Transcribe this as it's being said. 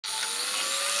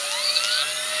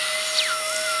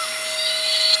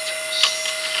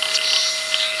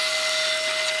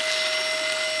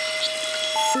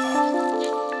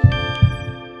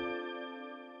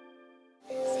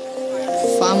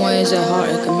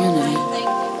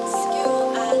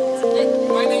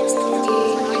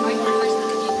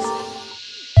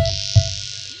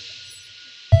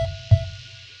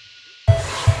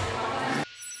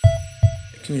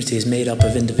community is made up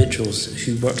of individuals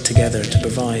who work together to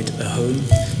provide a home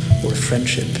or a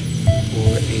friendship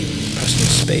or a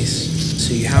personal space.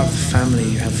 So you have family,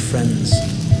 you have friends,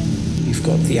 you've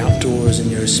got the outdoors and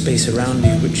your space around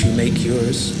you which you make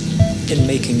yours. In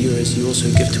making yours, you also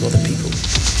give to other people.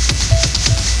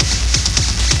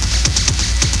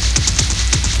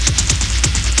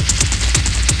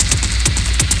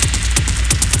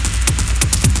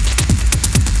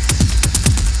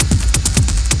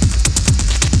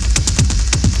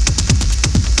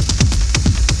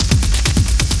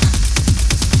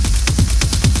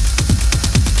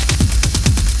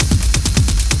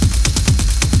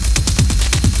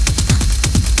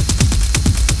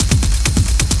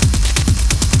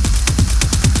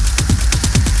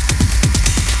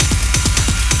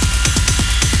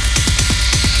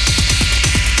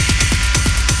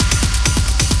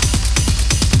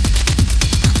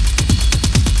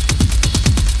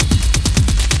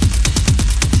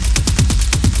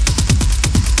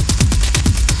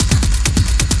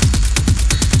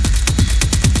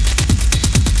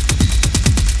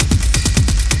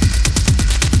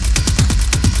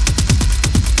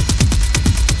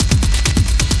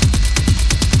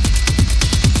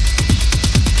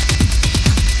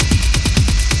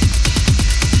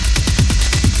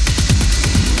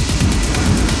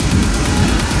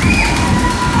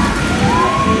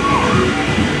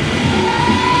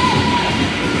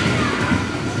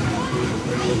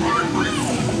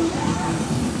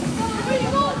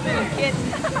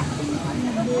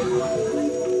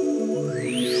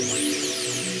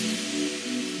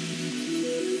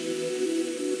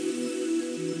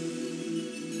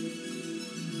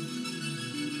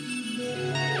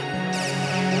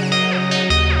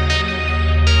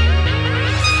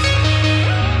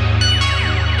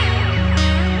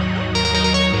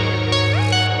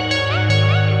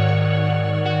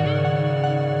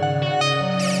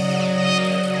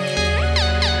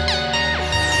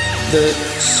 The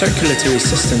circulatory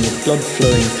system of blood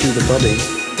flowing through the body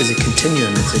is a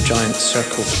continuum, it's a giant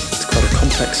circle, it's quite a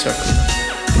complex circle.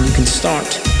 And you can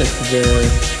start at the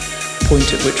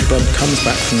point at which blood comes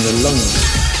back from the lungs.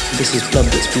 This is blood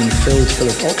that's been filled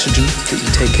full of oxygen that you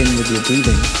take in with your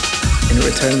breathing, and it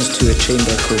returns to a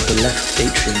chamber called the left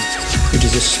atrium, which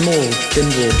is a small,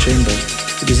 thin-walled chamber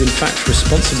that is in fact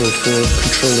responsible for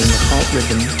controlling the heart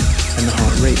rhythm and the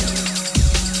heart rate.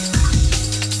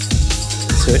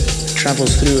 So it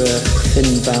travels through a thin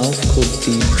valve called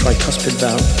the tricuspid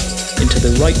valve into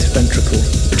the right ventricle,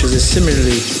 which is a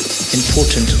similarly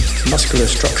important muscular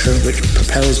structure which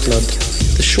propels blood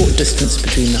the short distance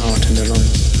between the heart and the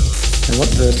lungs. And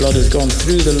once the blood has gone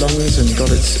through the lungs and got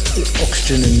its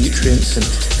oxygen and nutrients and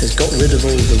has got rid of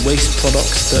all the waste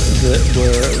products that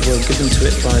were given to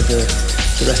it by the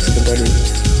rest of the body,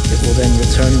 it will then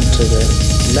return to the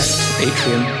left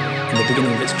atrium in the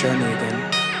beginning of its journey again.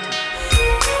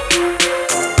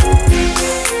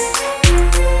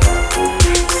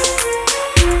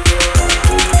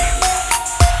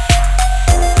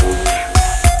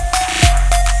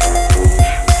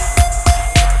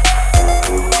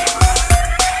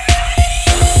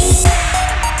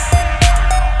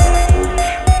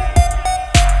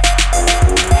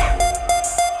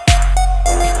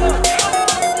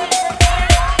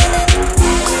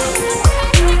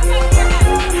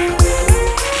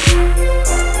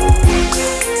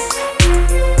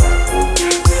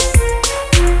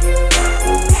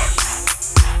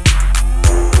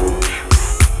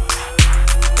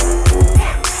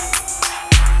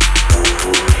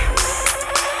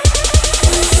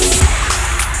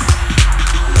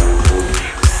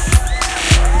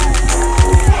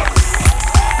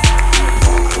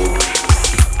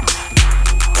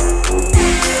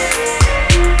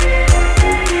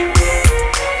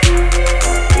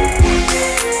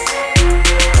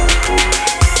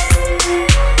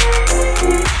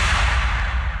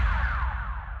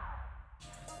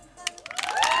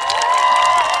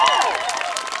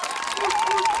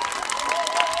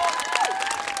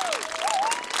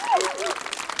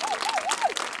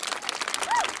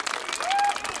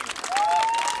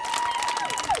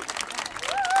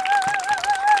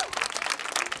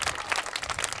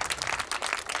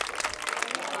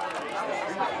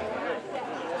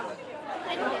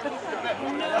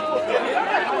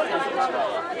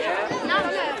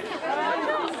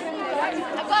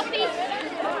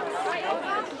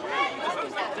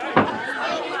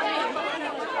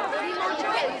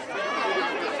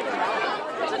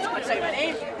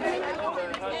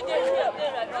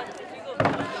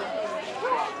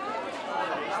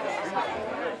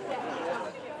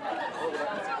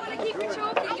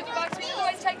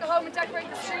 Home and decorate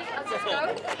the street as it's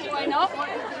go. Why not?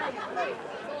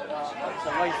 Thanks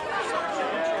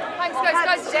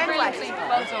guys, did brilliantly.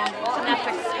 Well done.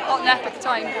 What an epic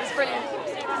time. It was brilliant.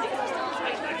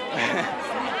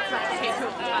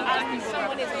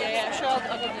 Someone is, yeah, I'm sure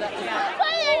I'll do that.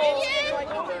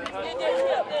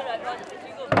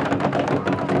 Yeah.